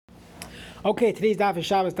Okay, today's daf is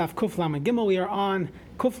Shabbos daf Kuf Lamed Gimel. We are on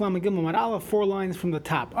Kuf Lamed Gimel Mad Aleph, 4 lines from the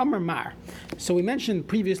top. Amar Mar. So we mentioned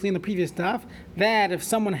previously in the previous daf that if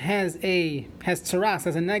someone has tzaras,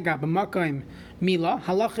 has a nega b'makayim mila,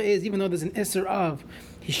 halacha is, even though there's an isser of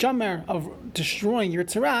hishamer, of destroying your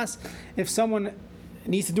tzaras, if someone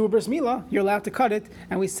needs to do a bris milah, you're allowed to cut it.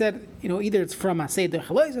 And we said, either it's from asay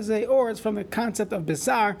dechaloi or it's from the concept of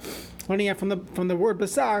basar, learning it from the word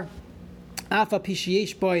basar. Afa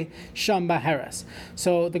pishiesh boy sham baheres.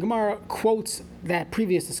 So the Gemara quotes that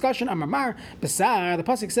previous discussion. Amar Mar basar. The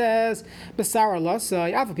pasuk says basar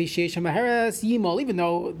alasai afa pishiesh sham baheres yimol. Even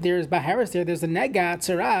though there's baheres there's a negat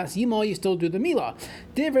tzaras yimol. You still do the milah.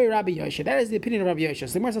 Divrei Rabbi Yoshe. That is the opinion of Rabbi Yoshe. So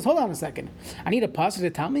the Gemara says, hold on a second. I need a pasuk to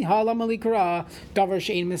tell me halam alikara davar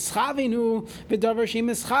shein mischavenu v'davar shein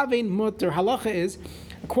mischaven mutter. Halacha is,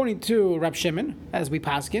 according to Rab Shimon, as we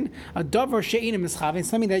paskin, a davar she'ein mischavin,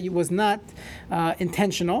 something that was not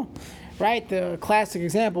intentional, right? The classic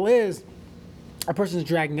example is a person is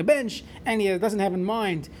dragging a bench and he doesn't have in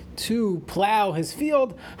mind to plow his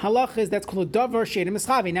field. Halacha is, that's called a davar she'ein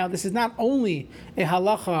mischavin. Now, this is not only a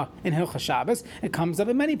halacha in Hilchas Shabbos; it comes up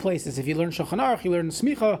in many places. If you learn Shulchan Aruch, you learn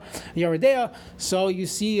Smicha, Yeridea. So you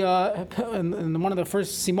see in one of the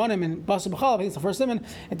first simanim in Basar B'chalav, I think it's the first siman,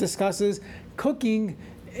 it discusses cooking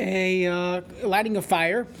lighting a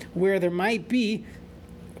fire where there might be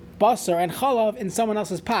basar and chalav in someone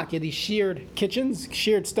else's pot. You have these shared kitchens,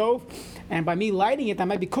 shared stove, and by me lighting it, I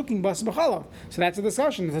might be cooking basar b'chalav. So that's a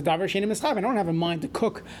discussion. It's a davar she'ein mischav. I don't have in mind to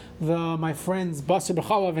cook my friend's basar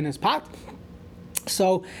b'chalav in his pot.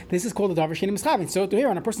 So this is called the davar she'ein mischav. So to here,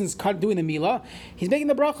 when a person's doing the milah, he's making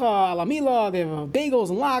the bracha ala milah. They have bagels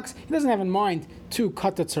and lox. He doesn't have in mind to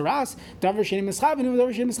cut the tzaras. Davar she'ein mischav and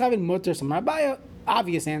davar she'ein mischav mutter. So Rabbi,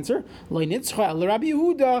 obvious answer. Lo nitzcha Rabbi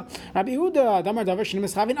Yehuda. Rabbi Yehuda damar davar she'ein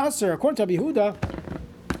mischav aser. According to Rabbi Yehuda,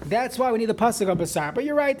 that's why we need a pasuk of basar. But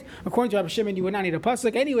you're right. According to Rabbi Shimon, you would not need a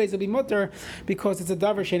pasuk. Anyways, it'll be mutter because it's a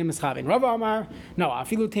davar she'ein mischavin. Rav Amar, no,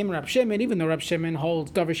 afilu teim Rabbi Shimon. Even though Rabbi Shimon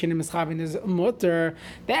holds davar she'ein mischavin is mutter,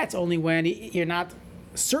 that's only when you're not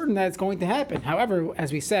certain that it's going to happen. However,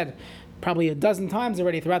 as we said probably a dozen times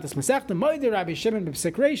already throughout this Masechta, moider Rabbi Shimon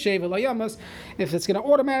b'psik reishay v'lo yamas, if it's going to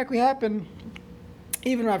automatically happen.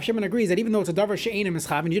 Even Rav Shimon agrees that even though it's a davar she'ein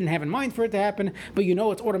mischavin, you didn't have in mind for it to happen, but you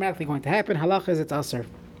know it's automatically going to happen. Halacha is it's aser.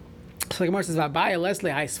 So the Gemara says, "Abaya Leslie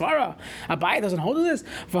Hai Svara." Abaya doesn't hold to this.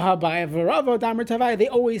 V'Habaya v'Rava Damer Tavaya. They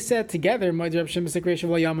always said together, "Moed Reb Shimon B'Sikreish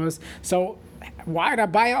V'Yamos." So why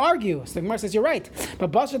did Abaya argue? So the Gemara says, "You're right."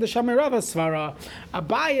 But Basra the Shamei Rava Svara.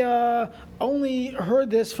 Abaya only heard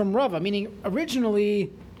this from Rava, meaning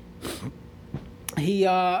originally he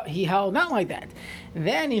held not like that.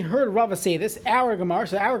 Then he heard Rava say this, our Gemara.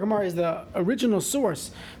 So our Gemara is the original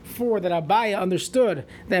source for that Abaya understood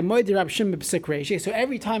that Moed Rab Shimon b'psik reishay. So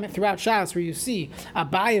every time throughout Shabbos where you see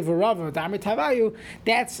Abaya v'Rava Damer Tavayu,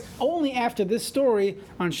 that's only after this story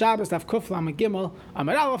on Shabbos Daf Kuf Lamed Gimel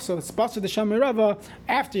Amar Aleph. So it's Basar the Shamei Rava.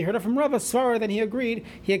 After he heard it from Rava Svara, then he agreed,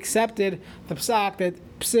 he accepted the psak that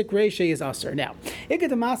psik reishay is aser. Now,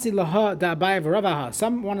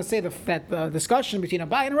 some want to say that the discussion between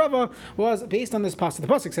Abaya and Rava was based on this pasuk. The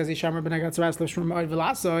pasuk says,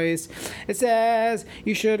 it says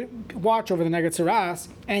you should watch over the negat tzaras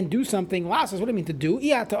and do something. Lasos, what do you mean to do?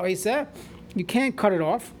 You can't cut it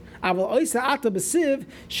off. Let's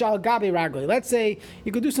say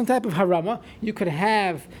you could do some type of harama. You could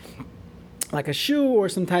have like a shoe or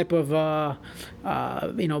some type of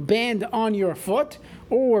band on your foot,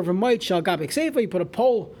 or v'moit shal gabe kseifa, you put a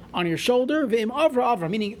pole on your shoulder, v'im avra,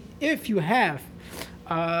 meaning if you have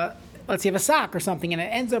let's say you have a sock or something and it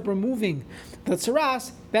ends up removing the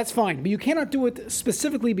tzaras, that's fine. But you cannot do it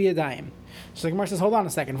specifically biyadayim. So the Gemara says, hold on a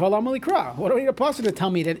second. What do I need a pasuk to tell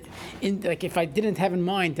me that if I didn't have in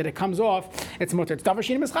mind that it comes off, it's mutter. It's davar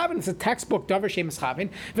she'ein mischavin. It's a textbook davar she'ein mischavin.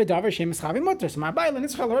 V'davar she'ein mischavin mutter. So my Bible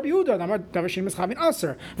nitzchal Rabbi Yehuda davar she'ein mischavin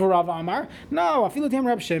aser. V'Rav Amar, no, afilu teim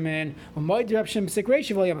Rab Shimon. U'moed Rab Shimon b'sik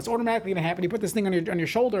reishay v'lo yamas. It's automatically going to happen. You put this thing on your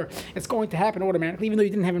shoulder, it's going to happen automatically, even though you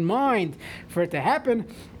didn't have in mind for it to happen.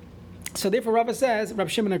 So therefore, Rava says, Rab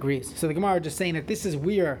Shimon agrees. So the Gemara is just saying that this is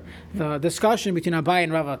where the discussion between Abaya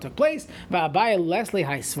and Rava took place. But Abaya Leslie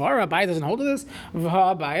Hai Svara, Abaya doesn't hold to this.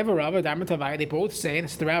 Abaya v'Rava Damer Tavaya, they both say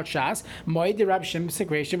this throughout Shas. Moed Rab Shimon b'sik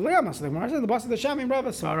reishay v'lo yamas. So the Gemara says the boss of the Shamim Rava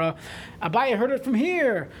Svara. Abaya heard it from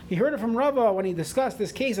here. He heard it from Rava when he discussed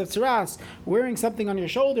this case of tzaras, wearing something on your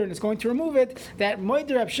shoulder and it's going to remove it. That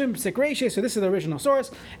Moed Rab Shimon b'sik reishay. So this is the original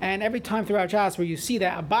source. And every time throughout Shas where you see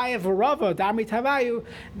that Abaya v'Rava Damer Tavayu,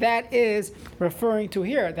 that is referring to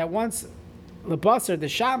here that once the Basar, the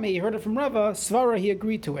Shami, he heard it from Rava, Svara, he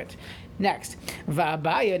agreed to it. Next,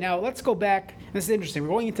 Va'abaya. Now let's go back This is interesting. We're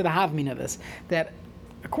going into the Havmin of this. That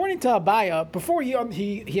according to Abaya, before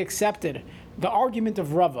he accepted the argument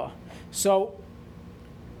of Rava, so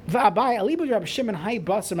the Abaya Alibu Rav Shimon Hay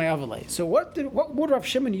Basar My Avalei. So what would Rav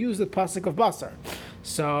Shimon use the pasuk of Basar?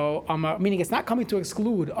 So meaning it's not coming to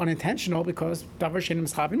exclude unintentional because davar shenim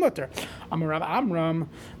mischavin mutter. Rav Amram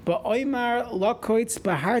ba'oimar lakoitz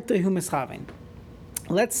b'hartehu mischavin.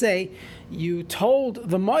 Let's say you told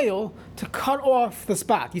the moil to cut off the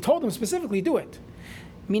spot. You told them specifically do it,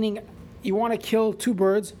 meaning you want to kill two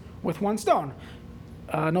birds with one stone.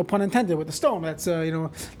 No pun intended with the stone. That's the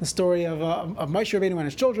story of Moshe Rabbeinu and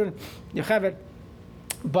his children, Yocheved.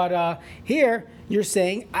 But here you're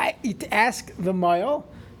saying I ask the moil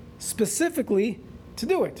specifically to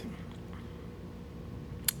do it.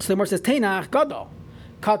 So the Gemara says Teinach Gadol,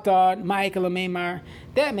 Katan Ma'ikal Meimar.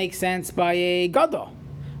 That makes sense by a Gadol.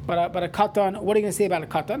 But a katan, what are you going to say about a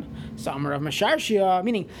katan? So Amar of Masharshia,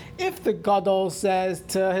 meaning if the gadol says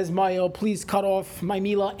to his mayo, please cut off my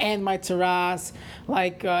mila and my tzaras,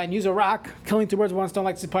 and use a rock, killing two birds with one stone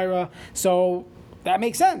like Sipira, so that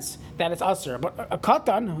makes sense that it's usher. But the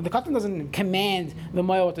katan doesn't command the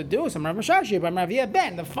mayo what to do. So Amar of Masharshia, but Amar of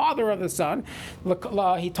Ben, the father of the son,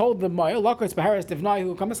 he told the mayo, Lakos Baharis Divnai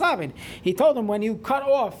who comes having. He told him when you cut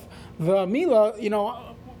off the mila,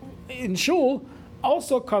 in shul,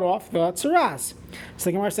 also cut off the tzaras. So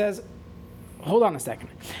the Gemara says, hold on a second.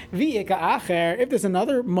 If there's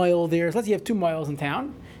another mile there, let's say you have two miles in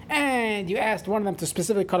town, and you asked one of them to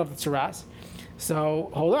specifically cut off the tzaras.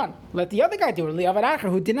 So hold on, let the other guy do it.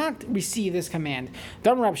 Who did not receive this command.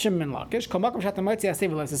 Whenever we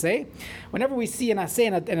see an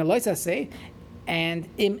asay and a lois asay, and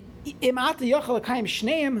if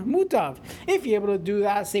you're able to do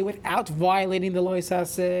that, say without violating the lois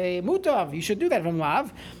asay, mutav, you should do that from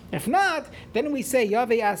lav. If not, then we say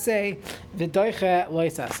yave asay v'doiche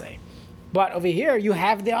lois asay. But over here, you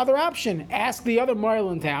have the other option. Ask the other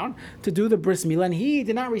moral in town to do the bris milah, and he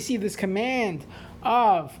did not receive this command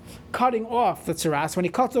of cutting off the tzaras. When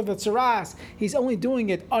he cuts off the tzaras, he's only doing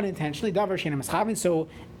it unintentionally. Davar shenim mischavin. So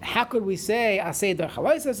how could we say asay doiche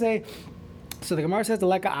lois asay? So the Gemara says the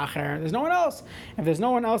leka acher. There's no one else. If there's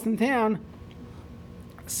no one else in town,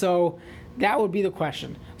 so that would be the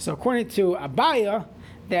question. So according to Abaya,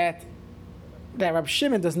 that Rab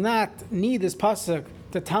Shimon does not need this pasuk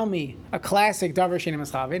to tell me a classic davar shenim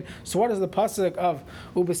mischavin. So what does the pasuk of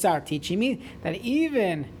Ubasar teaching me? That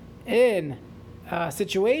even in a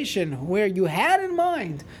situation where you had in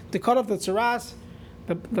mind to cut off the tzaras,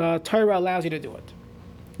 the Torah allows you to do it.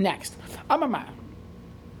 Next, Amamah.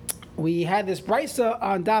 We had this brisa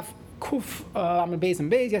on daf kuf beis and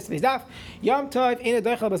beis yesterday's daf. Yom tov ain't a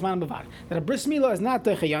doichel b'zman b'vad. That a bris milah is not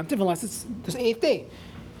doichel yom tov unless it's the 8th day.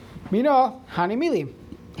 Mina hani mili.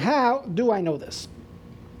 How do I know this?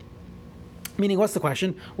 Meaning, what's the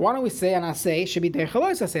question? Why don't we say an asay should be doichel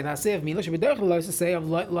lois asay? The asay of milah should be doichel lois asay of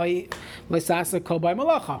loisasa kol by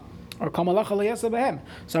malacha. Or kamalacha leyasa behem.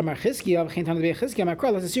 So Amar Chizkiya, v'chein tam lebei Chizkiya,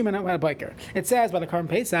 Makra, let's assume we're at a biker. It says by the Karban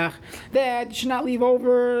Pesach that you should not leave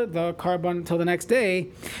over the carbon until the next day.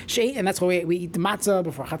 And that's why we eat matzah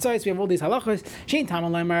before chatzos. We have all these halachas. Shein tam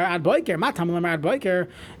lemer ad biker, mat tam lemer ad biker.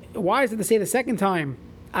 Why is it to say the second time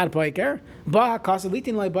ad biker? Ba hakasa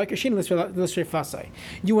litin lei biker shein l'shrefasai.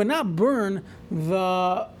 You would not burn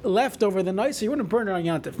the leftover the night, so you wouldn't burn it on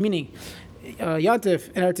Yantif. Meaning,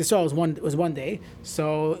 Yantif in Eretz Yisrael was one day,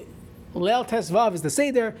 so Leil Tesvav is the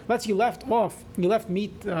Seder, lets you left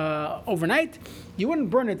meat overnight. You wouldn't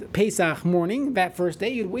burn it Pesach morning, that first day.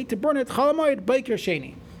 You'd wait to burn it Chalamoid Baiker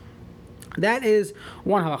Sheni. That is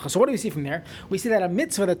one halacha. So what do we see from there? We see that a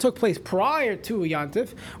mitzvah that took place prior to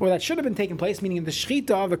Yantif, or that should have been taking place, meaning the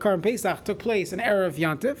shechita of the Karban Pesach took place in Erev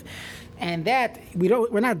Yantif, and that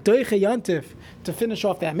we're not doiche Yantif to finish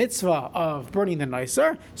off that mitzvah of burning the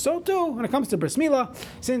nicer. So too, when it comes to bris milah,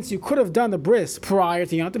 since you could have done the bris prior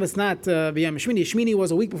to Yantif, it's not b'yam Shmini. Shmini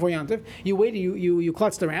was a week before Yantif. You waited, you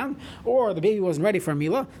klutzed around, or the baby wasn't ready for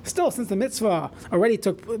milah. Still, since the mitzvah already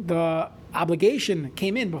took the obligation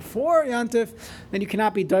came in before Yantif, then you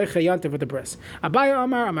cannot be doiche Yantif with the bris. Abaya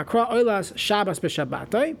Amar Amakra Oilas Shabbos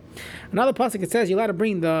b'Shabbatay. Another pasuk it says you're allowed to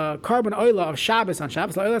bring the carbon oila of Shabbos on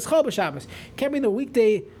Shabbos. Oilas Chol b'Shabbos. Can't bring the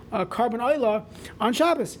weekday carbon oila on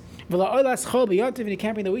Shabbos. Oilas Chol b'Yantiv, and you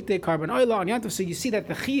can't bring the weekday carbon oila on Yantif. So you see that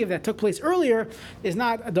the chiyuv that took place earlier is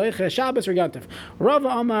not a doiche Shabbos or Yantif. Rava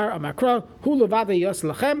Amar Amakra Hu levada yos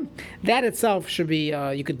lachem. That itself should be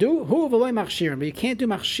you could do Hu v'loy machshirim, but you can't do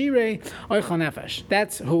machshirei oichal nefesh.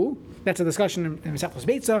 That's a discussion in Masechtas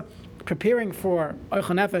Beitza. Preparing for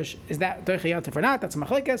oichal nefesh, is that doiche Yantif or not? That's a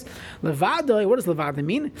machlekes. Levada, what does levada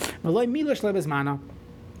mean? V'loy milash lebezmana.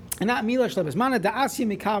 and not Mila Shlebesmana, the Asya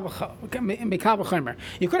Mikavachimer.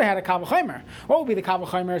 You could have had a Kavachimer. What would be the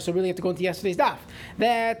Kavachimer? So really you have to go into yesterday's daf.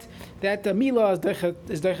 That Mila is Deicha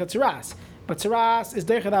Tzeras. But Tzeras is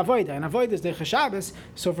Deicha Avoida, and Avoida is Deicha Shabbos.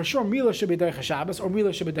 So for sure, Mila should be Deicha Shabbos, or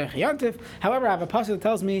Mila should be Deicha Yantif. However, I have a passage that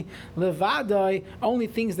tells me Levadai only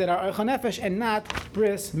things that are Eicha Nefesh and not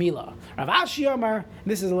Bris Mila. Rav Ashi Amar,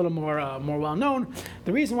 this is a little more well known.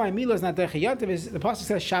 The reason why Mila is not Deicha Yantif is the passage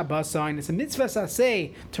says Shabbos sign. It's a mitzvah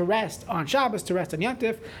asay to rest on Shabbos, to rest on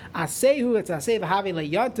Yantif. Asehu, it's asay v'havi le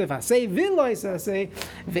Yantif. Asay v'lois asay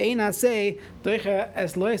v'ein asay Deicha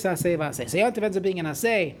es lois asay v'asay. So Yantif ends up being an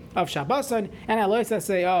asay of Shabbos. And I like to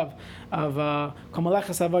say of Kamalechas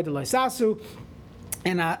Avodah Loisasu,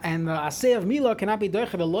 and the asay of Mila cannot be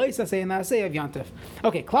doicha the lois asay and the asay of Yantif.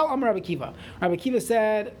 Okay, Klal Amar Rabbi Kiva. Rabbi Kiva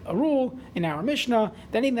said a rule in our Mishnah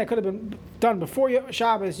that anything that could have been done before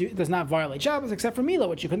Shabbos does not violate Shabbos except for Mila,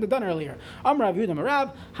 which you couldn't have done earlier. Amar Rav Yehuda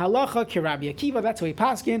Marav Halacha ki Rabbi Akiva. That's how he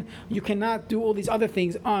paskin. You cannot do all these other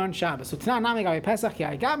things on Shabbos. So Tanan Nami Gabi Pesach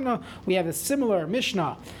Yai Gabna. We have a similar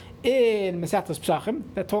Mishnah in Masechtas Pesachim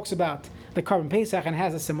that talks about the Korban Pesach and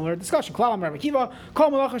has a similar discussion. Klal Amar Rabbi Kiva,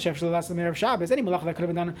 Kol Malacha Shef Shalalas L'Meirav Shabbos. Any malacha that could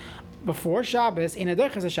have been done before Shabbos in a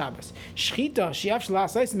Deichas of Shabbos. Shchita Sheaf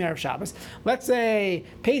Shalalas L'Meirav Shabbos. Let's say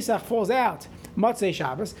Pesach falls out Motzei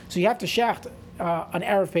Shabbos, so you have to shecht an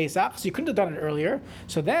Erev Pesach, so you couldn't have done it earlier.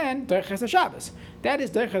 So then Deichas of Shabbos. That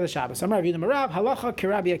is Deichas of Shabbos. Amar Rav Yehuda Marav Halacha ki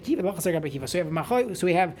Rabbi Akiva. Halacha Rabbi Akiva. So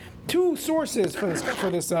we have two sources for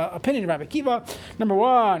this opinion of Rabbi Akiva. Number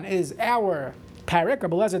one is our Parak,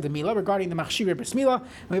 Rabbi Lezer Demila, regarding the Machshir Bris Mila.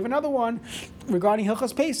 And we have another one regarding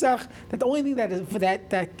Hilchos Pesach, that the only thing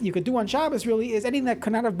that you could do on Shabbos really is anything that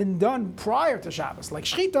could not have been done prior to Shabbos, like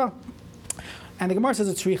Shchita. And the Gemara says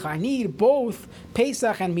it's Tzricha. I need both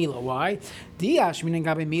Pesach and Mila. Why? If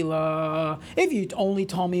you only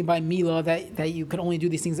told me by Mila that you could only do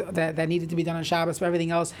these things that needed to be done on Shabbos, but everything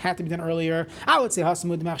else had to be done earlier, I would say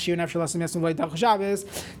Hasamud Machshir Nefesh Lasem Yasum Loy Shabbos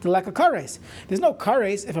the lack of kares. There's no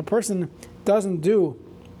kares if a person doesn't do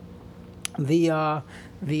the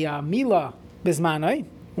Mila Bismanai.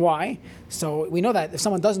 Why? So we know that if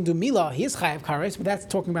someone doesn't do Mila, he is Chayav Kares, but that's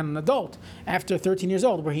talking about an adult after 13 years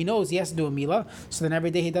old, where he knows he has to do a Mila, so then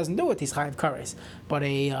every day he doesn't do it, he's Chayav Kares. But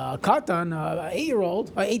a Katan, an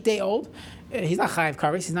 8-year-old, or 8-day-old, he's not Chayav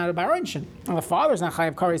Kares, he's not a Baronshin. And the father's not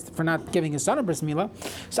Chayav Kares for not giving his son a Bris Mila.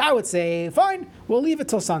 So I would say, fine, we'll leave it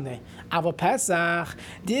till Sunday. Ava Pesach,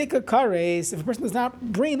 Dika Kares, if a person does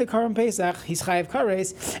not bring the Korban Pesach, he's Chayav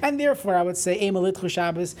Kares, and therefore I would say, Emelitchu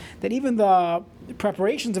Shabbos, that even the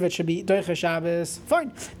preparations of it should be Doicha Shabbos.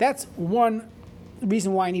 Fine. That's one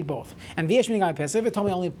reason why I need both. And V'yesh Minigay Pesach, if it told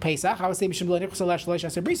me only Pesach, I would say Mishum B'lo Nichus Alash Shalosh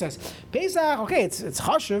Aser Brisais. Pesach, okay, it's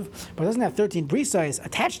Chashuv, but it doesn't have 13 Brisais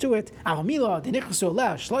attached to it. Avamila, the Nichus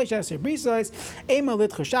Alash Shalosh Aser Brisais, Ema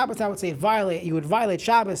Litchu Shabbos, I would say you would violate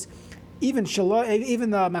Shabbos, even the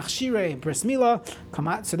Machshire Bris Mila.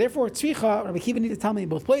 So therefore, Tzricha, Rabbi Kiva need to tell me in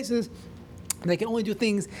both places. They can only do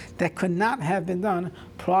things that could not have been done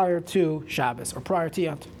prior to Shabbos or prior to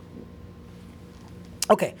Yom.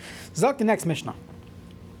 Okay, Zok the next Mishnah.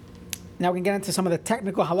 Now we can get into some of the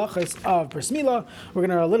technical halachas of Bris Mila. We're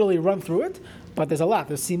going to literally run through it, but there's a lot.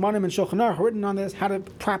 There's Simanim and Shulchan Aruch written on this, how to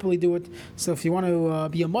properly do it. So if you want to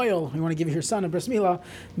be a moil, you want to give your son a Bris Mila,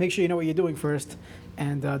 make sure you know what you're doing first.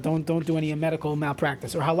 And don't do any medical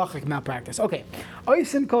malpractice or halachic malpractice. Okay.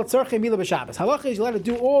 Oisim called tzarchei mila b'Shabbos. Halacha is you're allowed to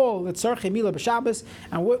do all the tzarchei mila b'Shabbos.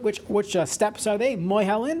 And which steps are they?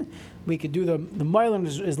 Moihelin. We could do the moilin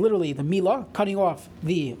is literally the mila, cutting off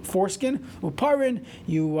the foreskin. Uparin,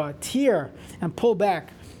 you tear and pull back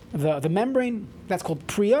the membrane. That's called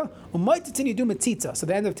priya. Umaytitzin, you do metzitza. So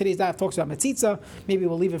the end of today's daf talks about metzitza. Maybe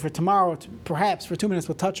we'll leave it for tomorrow. Perhaps for 2 minutes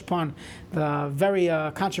we'll touch upon the very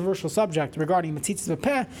controversial subject regarding metzitza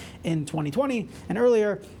b'peh in 2020 and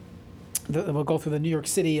earlier. We'll go through the New York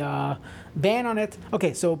City ban on it.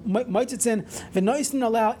 Okay, so meitzitzin v'noisin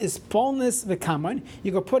allow ispolnis v'kamon.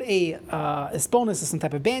 You go put a ispolnis is some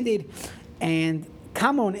type of band-aid, and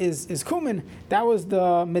kamon is kumin. That was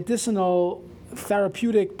the medicinal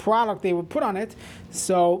therapeutic product they would put on it,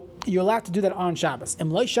 so you're allowed to do that on Shabbos.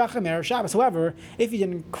 However, if you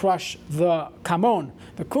didn't crush the kamon,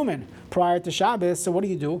 the kumin, prior to Shabbos, so what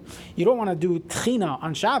do? You don't want to do tchina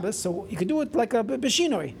on Shabbos, so you could do it like a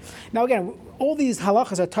b'shinoi. Now again, all these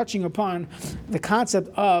halachas are touching upon the concept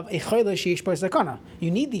of a choyle sheish b'sakana.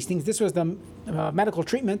 You need these things. This was the medical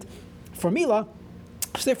treatment for Mila.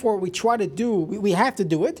 So therefore, we have to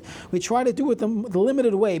do it. We try to do it the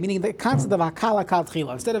limited way, meaning the concept of hakala kal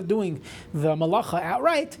tchila. Instead of doing the malacha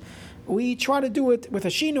outright, we try to do it with a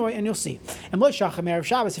shinoi, and you'll see. And Lo Shacham Erev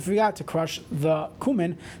Shabbos, if you forgot to crush the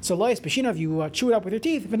kumin, so Lo Yisbeshino, if you chew it up with your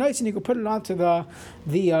teeth, if nice, and you could put it onto the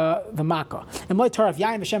makkah. And Lo Taraf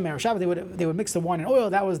Yain V'Shem Erev Shabbos, they would mix the wine and oil.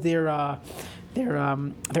 That was their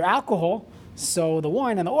alcohol. So the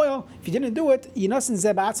wine and the oil, if you didn't do it, Yinasin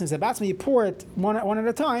Zebatzim, you pour it one at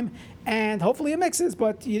a time, and hopefully it mixes,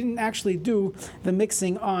 but you didn't actually do the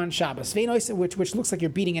mixing on Shabbos. Which looks like you're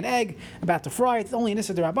beating an egg, about to fry it. It's only an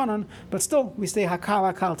Issa D'Rabbanan, but still, we say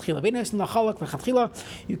Hakal Tchila.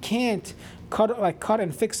 You can't cut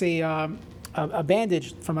and fix a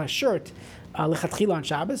bandage from a shirt lechatchila on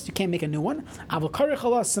Shabbos. You can't make a new one.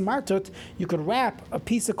 You could wrap a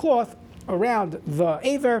piece of cloth around the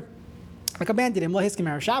aver, like a bandit in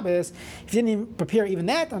Shabbos. If you didn't even prepare even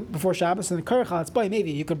that before Shabbos, and the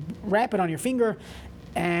maybe you could wrap it on your finger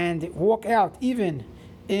and walk out even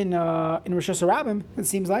in Rosh Hashanah, it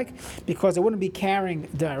seems like, because it wouldn't be carrying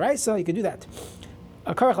the Araisa. You could do that.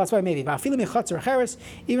 A karach maybe.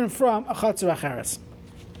 Even from a chatzar acheres.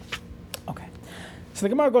 Okay. So the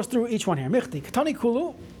Gemara goes through each one here. Michti, Katani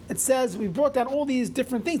Kulu, it says we brought down all these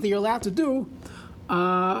different things that you're allowed to do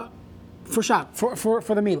for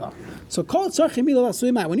the Milah. So kol tzarchi Milah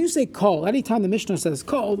la'asuyimai. When you say kol, anytime the Mishnah says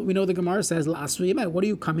kol, we know the Gemara says la'asuyimai. What are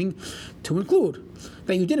you coming to include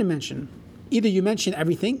that you didn't mention? Either you mention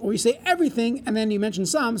everything, or you say everything, and then you mention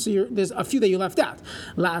some, so there's a few that you left out.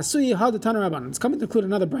 La'asuyi hadatana rabbanan. It's coming to include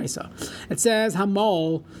another brisa. It says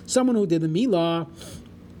hamal, someone who did the Milah.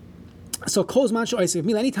 So kol's mancho oisik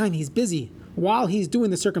Milah, anytime he's busy while he's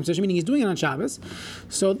doing the circumcision, meaning he's doing it on Shabbos.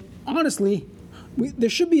 So honestly, there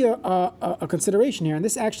should be a consideration here, and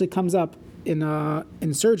this actually comes up in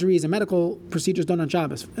surgeries and medical procedures done on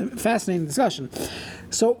Shabbos. Fascinating discussion.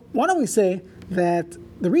 So why don't we say that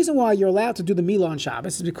the reason why you're allowed to do the Milah on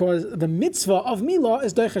Shabbos is because the mitzvah of Milah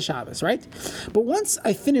is Doicha Shabbos, right? But once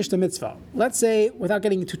I finish the mitzvah, let's say, without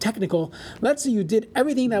getting too technical, let's say you did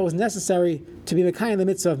everything that was necessary to be the kind of the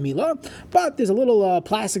mitzvah of Milah, but there's a little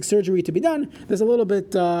plastic surgery to be done, there's a little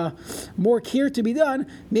bit more care to be done,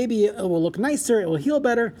 maybe it will look nicer, it will heal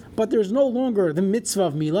better, but there's no longer the mitzvah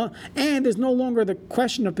of Milah, and there's no longer the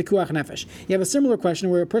question of Pikuach Nefesh. You have a similar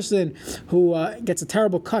question where a person who gets a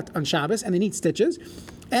terrible cut on Shabbos and they need stitches,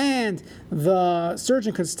 and the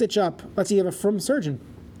surgeon could stitch up, let's say you have a firm surgeon,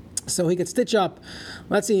 so he could stitch up,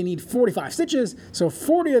 let's say you need 45 stitches, so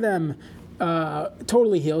 40 of them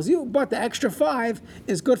totally heals you, but the extra 5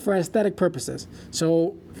 is good for aesthetic purposes.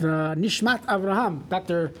 So the Nishmat Avraham,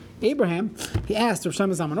 Dr. Abraham, he asked Rosh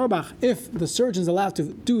Zalman Auerbach if the surgeon's allowed to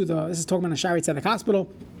do this is talking about a Shari Tzedek hospital,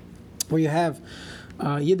 where you have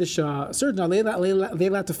Yiddish surgeons, are they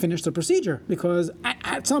allowed to finish the procedure? Because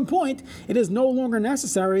at some point, it is no longer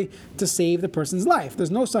necessary to save the person's life. There's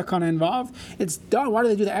no sakana involved. It's done. Why do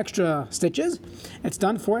they do the extra stitches? It's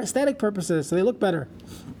done for aesthetic purposes, so they look better.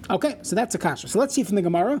 Okay, so that's a kasha. So let's see from the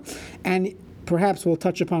Gemara, and perhaps we'll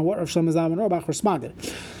touch upon what Rosh Zalman Auerbach responded.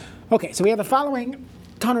 Okay, so we have the following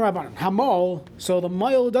Tana Rabbanan. Hamol, so the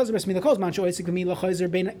Moil does rest me the Kozman, Shoisik Mila Chayzer,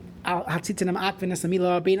 Bein Al Hatzitinam Akvinas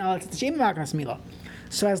Mila, Bein Al Hatzitim Akvinas Mila.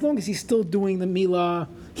 So as long as he's still doing the Milah,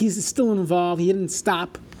 he's still involved, he didn't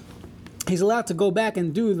stop, he's allowed to go back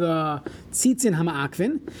and do the Tzitzin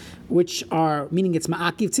HaMa'akvin, which are, meaning it's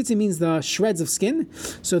Ma'akiv. Tzitzin means the shreds of skin.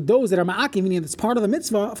 So those that are Ma'akiv, meaning it's part of the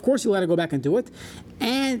mitzvah, of course you're allowed to go back and do it.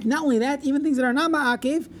 And not only that, even things that are not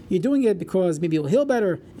Ma'akiv, you're doing it because maybe it'll heal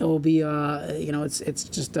better, it will be, it's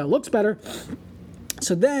just looks better.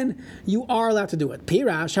 So then you are allowed to do it.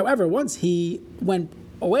 Pirash, however, once he went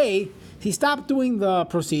away, he stopped doing the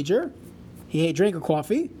procedure, he drank a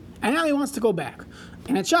coffee, and now he wants to go back.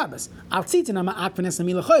 And it's Shabbos. If it's ma'akiv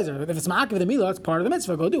the milah, it's part of the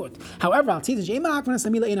mitzvah, go do it. However, so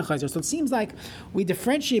it seems like we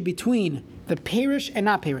differentiate between the parish and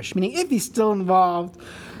not parish, meaning if he's still involved,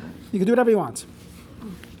 you can do whatever he wants.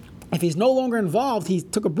 If he's no longer involved, he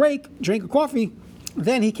took a break, drank a coffee,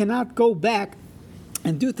 then he cannot go back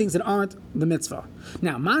and do things that aren't the mitzvah.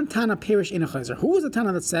 Now, man tana perish in a chayzer. Who is the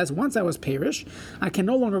tana that says, once I was perish, I can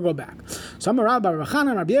no longer go back? So I'm a Rabbi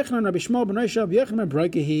Chanan, Rabbi Yechanan, Rabbi Shmuel, Ben Rosh, Rabbi Yechanan,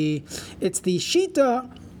 Breikehi. It's the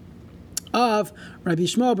shita of Rabbi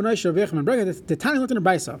Shmuel, Ben Rosh, Rabbi Yechanan, Breikehi. The tana looked in the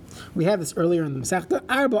Brisa. We had this earlier in the Masechta.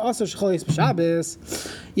 Arba also Shecholis B'Shabbos.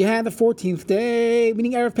 You had the 14th day,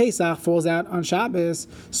 meaning Erev Pesach, falls out on Shabbos.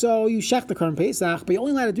 So you shech the current Pesach, but you're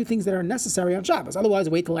only allowed to do things that are necessary on Shabbos. Otherwise,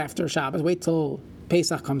 wait till after Shabbos, wait till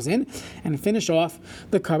Pesach comes in and finish off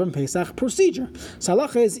the Karban Pesach procedure. So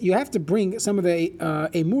halacha is you have to bring some of the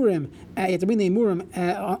emurim. You have to bring the emurim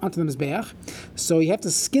onto the mizbeach. So you have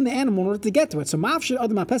to skin the animal in order to get to it. So ma'afshir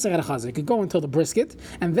adam Pesach at a you could go until the brisket,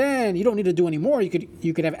 and then you don't need to do any more. You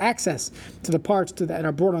could have access to the parts that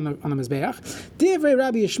are brought on the mizbeach. Divrei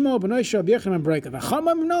Rabbi Yishmael b'noisha Rabbi Yochanan Breika.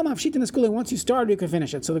 V'chamam no ma'afshit in the school. Once you start, you can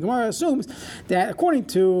finish it. So the Gemara assumes that according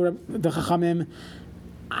to the Chachamim,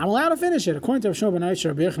 I'm allowed to finish it. According to Rabbi Yishmael b'noisha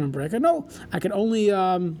Rabbi Yochanan Breika, no, I can only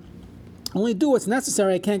do what's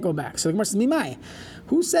necessary. I can't go back. So the Gemara says, Mimai.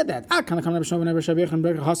 Who said that? Maybe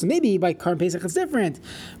by Karban Pesach it's different,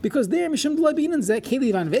 because there there's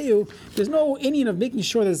no Indian of making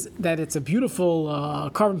sure that it's a beautiful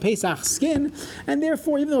Karban Pesach skin, and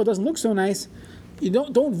therefore, even though it doesn't look so nice, you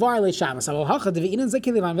don't violate Shabbos. By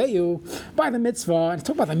the mitzvah, and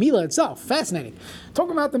talk about the milah itself. Fascinating.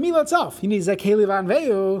 Talking about the milah itself. You need zekeli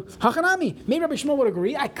vanveyu. Hachanami. Maybe Rabbi Shmuel would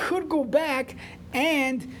agree. I could go back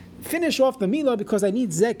and finish off the milah because I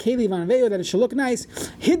need zek keli vanveyo, that it should look nice.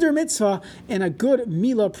 Hider mitzvah in a good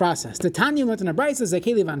milah process. The Tanya learned in a brayso zek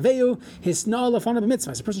keli vanveyo his sna lefana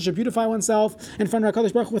b'mitzvahs. A person should beautify oneself in front of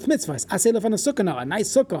HaKadosh Baruch Hu with mitzvahs. Asay lefana sukkah, a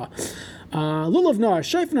nice sukkah. Lulav na,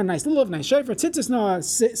 shayfer na, nice lulav, nice shayfer. Tzitzis na,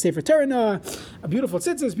 sefer Torah na, a beautiful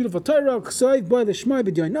tzitzis, beautiful Torah. Ksoiv boy l'shma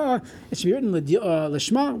b'dyoy na. It should be written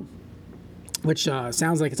l'shma, which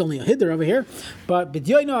sounds like it's only a hiddur over here, but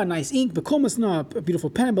b'dyoyna, a nice ink, b'kulmasna, a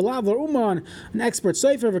beautiful pen, b'lavlar uman, an expert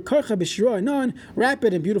sefer, v'karcha b'shiro non, wrap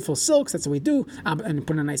it in beautiful silks. That's what we do, and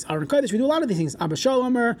put in a nice aron kodesh. We do a lot of these things. Abba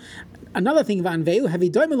Shalom, another thing, v'anveu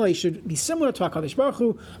heavy doimelo, should be similar to HaKadosh Baruch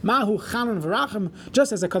Hu, mahu chanon v'racham,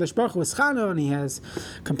 just as HaKadosh Baruch Hu is chanon, he has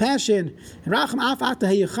compassion, and racham af ata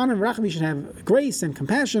heyu chanon v'racham, he should have grace and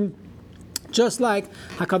compassion, just like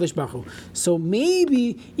HaKadosh Baruch Hu. So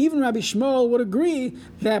maybe even Rabbi Shmuel would agree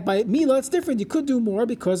that by milah it's different. You could do more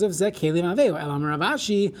because of zek keli vanveyo. Elam Rav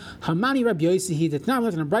Ashi, Hamani Rabbi Yossi, he did not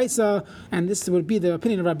live in a brayso, and this would be the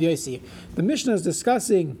opinion of Rabbi Yossi. The Mishnah is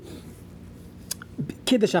discussing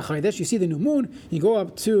Kiddush HaChodesh. You see the new moon, you go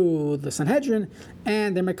up to the Sanhedrin,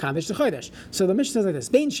 and they're Mekadesh the Chodesh. So the Mishnah says like this: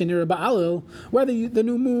 Bein Shenir Ba'alil, whether the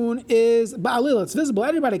new moon is Ba'alil, it's visible,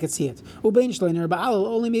 everybody could see it. Ubein Shleiner Ba'alil,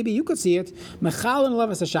 only maybe you could see it. Mechal and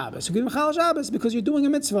Levas HaShabbos. You can Mechal Shabbos because you're doing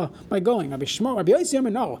a mitzvah by going. Rabbi Shmuel, Rabbi Yossi,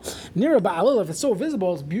 no. Nir Ba'alil, if it's so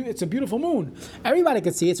visible, it's a beautiful moon. Everybody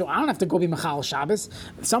could see it, so I don't have to go be Mechal Shabbos.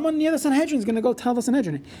 Someone near the Sanhedrin is going to go tell the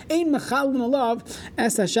Sanhedrin. Ein Mechal and Alav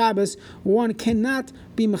Es HaShabbos, one cannot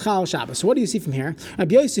be Mechal Shabbos. So what do you see from here?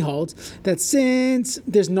 Rabbi Yossi holds that since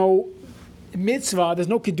there's no mitzvah, there's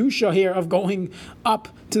no kedusha here of going up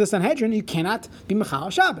to the Sanhedrin, you cannot be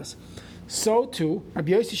Mechal Shabbos. So too,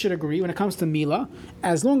 Rabbi Yossi should agree when it comes to milah,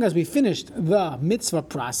 as long as we finished the mitzvah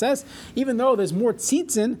process, even though there's more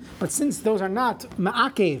tzitzin, but since those are not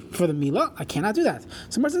ma'akev for the milah, I cannot do that.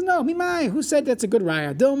 Someone says, no, mimai, who said that's a good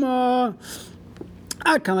raya? Dilma.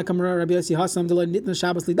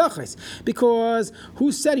 Because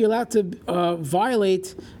who said you're allowed to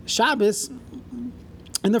violate Shabbos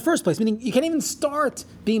in the first place? Meaning you can't even start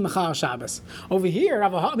being Mechal Shabbos. Over here,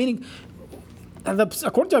 meaning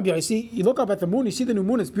according to Rabbi Yossi, you look up at the moon, you see the new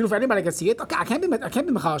moon, it's beautiful, anybody can see it. Okay, I can't be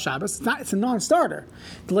Mechal Shabbos. It's a non-starter.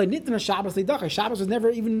 Shabbos was never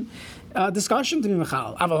even a discussion to be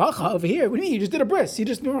Mechal. Over here, what do you mean? You just did a bris. You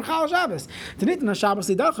just did Mechal Shabbos.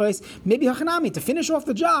 Maybe Hachanami, to finish off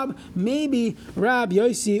the job, maybe Rabbi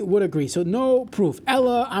Yossi would agree. So no proof.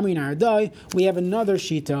 Ella, Amin Ardai, we have another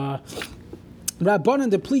Shita. Rabbanan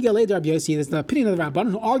the pliga later Rabbi Yossi. There's the opinion of the Rabbanan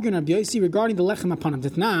who argue on Rabbi Yossi regarding the lechem apanim.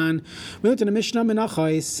 Ditnan, we went to the Mishnah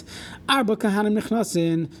Menachos, Arba Kahanim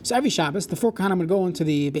Nichnasin. So every Shabbos, the 4 Kahanim would go into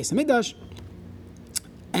the Beis Hamikdash,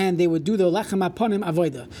 and they would do the lechem apanim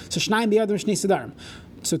avoida. So Shnayim biyadim Shnei Sedarim.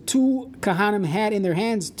 So 2 Kahanim had in their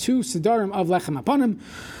hands 2 Sedarim of lechem apanim.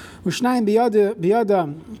 Ushnayim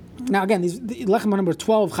biyada. Now again, these the lechem apanim were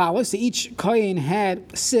 12 chalas. So each kohen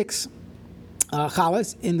had 6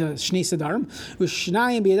 chalas in the Shnei Sedarim, with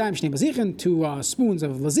Shnayim b'yadayim Shnei Bazichen, 2 spoons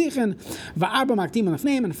of Lazichen, va'arba maktim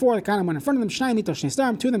l'fneim, and 4 kind of went in front of them, Shnayim mito Shnei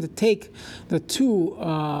Sedarim, 2 of them to take the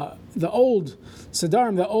old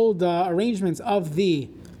Sedarim, the old arrangements of the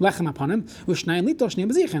lechem apanim, u'shnayim lito shnei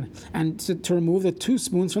bazichen, and to remove the 2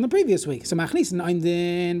 spoons from the previous week. So machnisin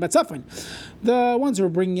oindin batzafin, the ones who were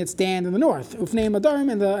bringing it stand in the north, ufneim badarim,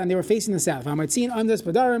 and they were facing the south. V'amitzin oindas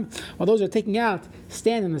badarim, while those are taking out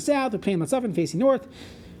stand in the south, ufneim batzafin facing north.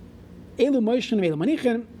 Elu moishin v'elu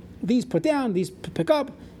manichin, these put down, these pick up.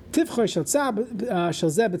 Tifchoy shel tzad shel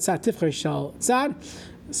zeh b'tzad tifchoy shel tzad.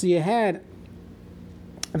 So you had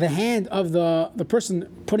the hand of the person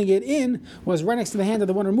putting it in was right next to the hand of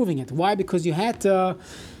the one removing it. Why? Because you had to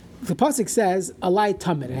the pasuk says alai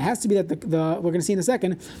tamid. It has to be that the we're going to see in a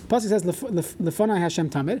second. The pasuk says lefanai Hashem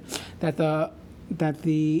tamid, that the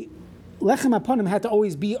lechem aponim had to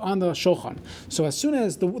always be on the shulchan. So as soon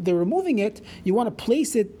as they're removing it, you want to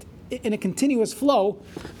place it in a continuous flow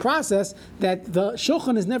process, that the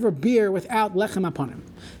shulchan is never beer without lechem aponim.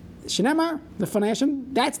 Shenamar, the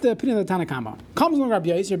Fanashim, that's the opinion of the Tanakama. Comes along Rabbi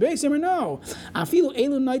Yossi, no. Afilu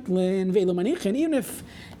elu noitlin ve'elu manichin, even if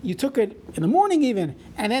you took it in the morning even,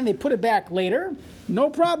 and then they put it back later,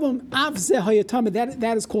 no problem. Av zeh hayatamid,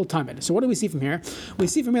 that is called tamid. So what do we see from here? We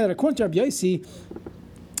see from here that according to Rabbi Yossi,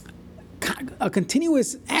 a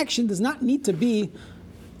continuous action does not need to be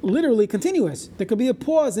literally continuous. There could be a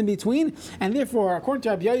pause in between, and therefore, according to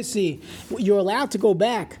Rabbi Yossi, you're allowed to go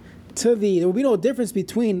back to there will be no difference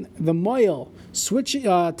between the moil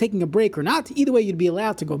taking a break or not. Either way, you'd be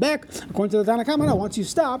allowed to go back. According to the Tanakama, no, once you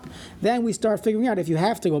stop, then we start figuring out if you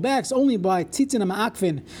have to go back. It's only by tzitzin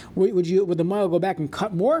ma'akvin would the moil go back and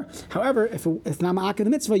cut more. However, if it's not ma'akvin the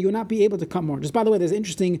mitzvah, you will not be able to cut more. Just by the way, there's an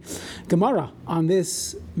interesting Gemara on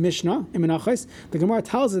this Mishnah in Menachos. The Gemara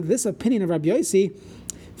tells us this opinion of Rabbi Yossi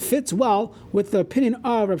fits well with the opinion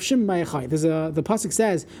of Rav Shimon bar Yochai. The pasuk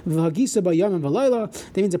says v'hagisa b'yom and v'layla.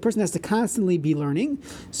 That means a person has to constantly be learning.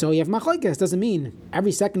 So you have machlokes. Doesn't mean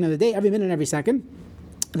every second of the day, every minute, every second.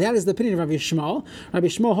 That is the opinion of Rabbi Shmuel. Rabbi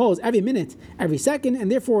Shmuel holds every minute, every second, and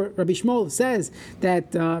therefore Rabbi Shmuel says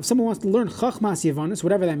that if someone wants to learn chachmas yavanis,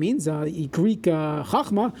 whatever that means, Greek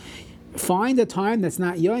chachma, find a time that's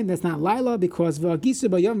not Yom, that's not Laila, because V'agisu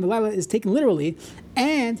b'Yom v'Laila is taken literally,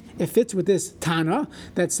 and it fits with this Tana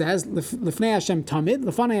that says Lefnei Hashem Tamid,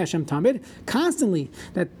 Lefanei Hashem Tamid, constantly.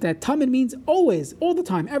 That Tamid means always, all the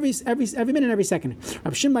time, every minute, every second.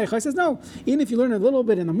 Rav Shimon bar Yochai says no. Even if you learn a little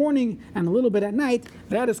bit in the morning and a little bit at night,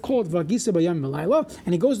 that is called V'agisu b'Yom v'Laila,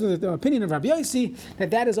 and he goes to the opinion of Rabbi Yossi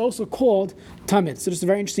that is also called Tamid. So this is a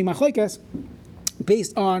very interesting machlokes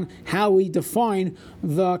based on how we define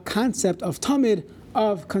the concept of tamid,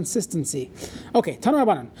 of consistency. Okay, Tana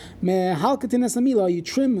Rabbanan. Mehalketin samila, you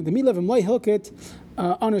trim the mila v'mloi hilket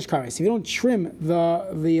onish kares. If you don't trim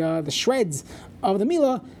the shreds of the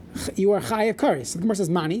mila, you are chayav kares. The Gemara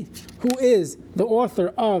says Mani, who is the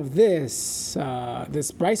author of this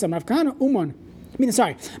brisa, Rav Kahana Uman.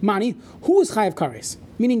 Mani, who is chayav kares?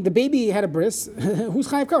 Meaning the baby had a bris. Who's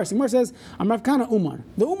chayav kares? The Gemara says, Rav Kahana Uman.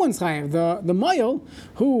 The Uman's chayav. The moil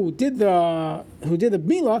who did the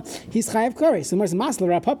mila, he's chayav kares. The Gemara says, Masla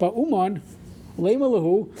Rav Papa Uman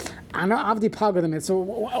leimalahu ana avdi palgadamit. So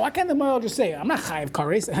why can't the moil just say, I'm not chayav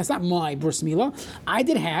kares. It's not my bris mila. I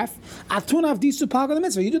did half. Atun avdi su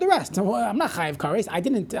palgadamit. So you do the rest. I'm not chayav kares. I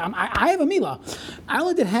didn't. I have a mila. I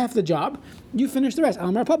only did half the job. You finish the rest.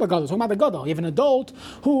 Alamar Papa Gadol. Talking about the Gadol. You have an adult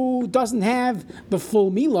who doesn't have the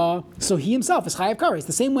full milah, so he himself is chayav kares.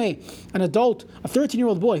 The same way an adult, a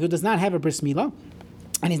 13-year-old boy who does not have a bris milah,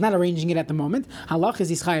 and he's not arranging it at the moment, halach is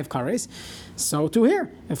he's chayav kares. So to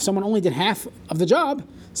here, if someone only did half of the job,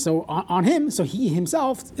 so on him, so he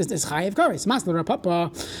himself is chayav kares. Masler Rav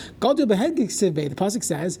Papa Gadol behedgik sivbei. The pasuk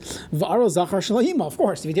says v'aro zachar shlohima. Of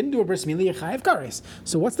course, if he didn't do a bris milah, you're chayav kares.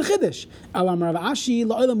 So what's the chiddush? Alam Rav Ashi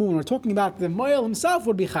la'olamun. We're talking about the moil himself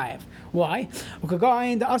would be chayav. Why?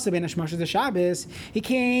 The Shabbos. He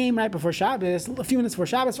came right before Shabbos, a few minutes before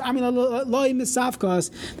Shabbos.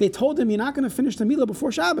 They told him, you're not going to finish the milah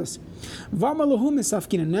before Shabbos.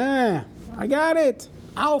 Nah, I got it.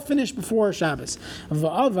 I'll finish before Shabbos.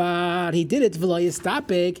 He did it,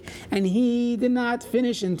 and he did not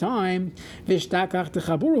finish in time.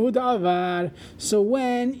 So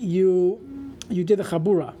when you did the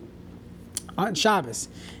chabura on Shabbos,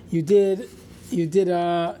 you did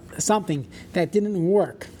something that didn't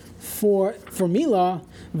work for Mila,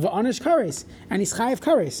 v'anish kares, and he's chayav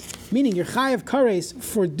kares, meaning you're chayav kares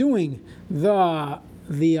for doing the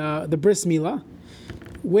bris Mila,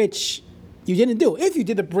 which you didn't do. If you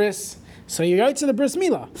did the bris, so you're right to the bris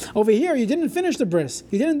Mila. Over here, you didn't finish the bris,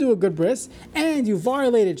 you didn't do a good bris, and you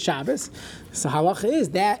violated Shabbos. So halacha is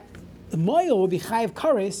that the moil will be chayav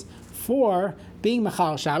kares for being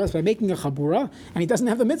Machal Shabbos by making a Chabura, and he doesn't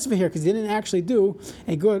have the mitzvah here because he didn't actually do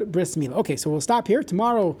a good bris milah. Okay, so we'll stop here.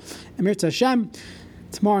 Tomorrow, Amir Hashem,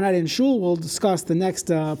 tomorrow night in Shul, we'll discuss the next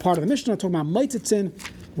part of the Mishnah, talking about Maitzitsin.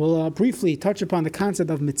 We'll briefly touch upon the concept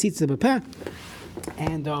of Mitzitza B'Peh,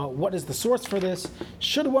 and what is the source for this?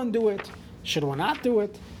 Should one do it? Should one not do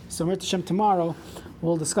it? So Amir Hashem, tomorrow,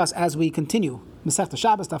 we'll discuss as we continue. Masechta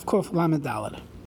Shabbos, Daf Kuf Lamed Daled.